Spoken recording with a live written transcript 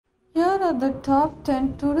are the top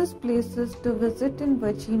 10 tourist places to visit in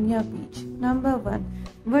Virginia Beach? Number 1.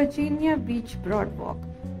 Virginia Beach Boardwalk,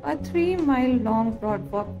 a 3-mile long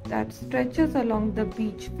boardwalk that stretches along the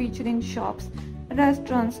beach featuring shops,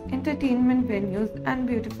 restaurants, entertainment venues, and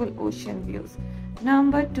beautiful ocean views.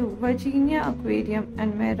 Number 2. Virginia Aquarium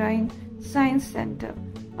and Marine Science Center,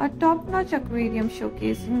 a top-notch aquarium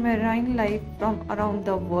showcasing marine life from around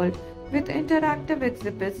the world with interactive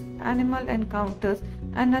exhibits, animal encounters,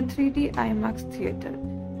 and a 3D IMAX theater.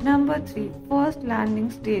 Number 3. First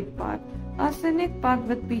Landing State Park, a scenic park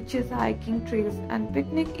with beaches, hiking trails, and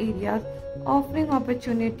picnic areas offering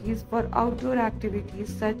opportunities for outdoor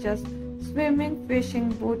activities such as swimming, fishing,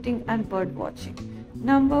 boating, and birdwatching.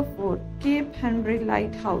 Number 4. Cape Henry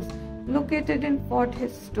Lighthouse, located in Fort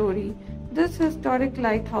Story. This historic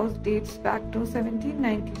lighthouse dates back to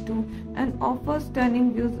 1792 and offers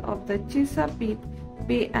stunning views of the Chesapeake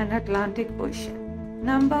Bay and Atlantic Ocean.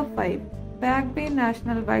 Number 5. Back Bay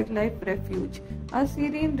National Wildlife Refuge, a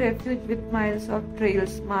serene refuge with miles of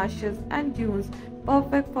trails, marshes, and dunes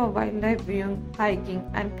perfect for wildlife viewing, hiking,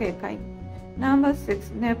 and kayaking. Number 6.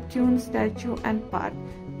 Neptune Statue and Park.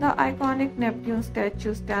 The iconic Neptune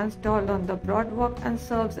statue stands tall on the boardwalk and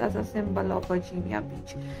serves as a symbol of Virginia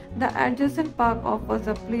Beach. The adjacent park offers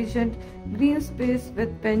a pleasant green space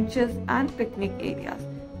with benches and picnic areas.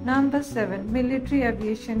 Number 7. Military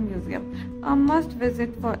Aviation Museum, a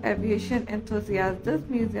must-visit for aviation enthusiasts. This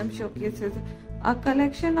museum showcases a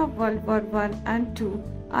collection of World War I and II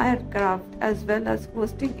aircraft as well as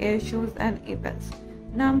hosting air shows and events.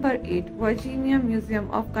 Number 8. Virginia Museum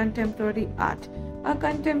of Contemporary Art, a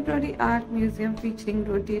contemporary art museum featuring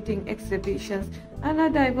rotating exhibitions and a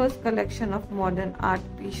diverse collection of modern art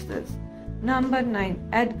pieces. Number 9.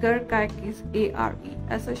 Edgar Cayce's ARE,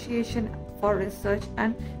 Association for Research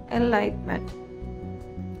and Enlightenment,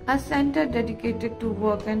 a center dedicated to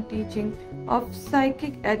work and teaching of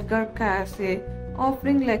psychic Edgar Cayce,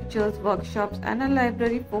 offering lectures, workshops, and a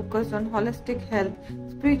library focused on holistic health,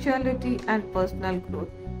 spirituality, and personal growth.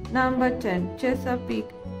 Number 10. Chesapeake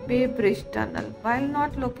Bay Bridge Tunnel. While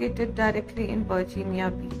not located directly in Virginia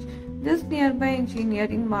Beach, this nearby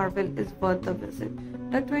engineering marvel is worth a visit.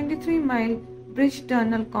 The 23-mile bridge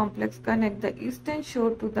tunnel complex connects the eastern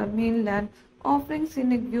shore to the mainland, offering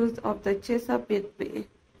scenic views of the Chesapeake Bay.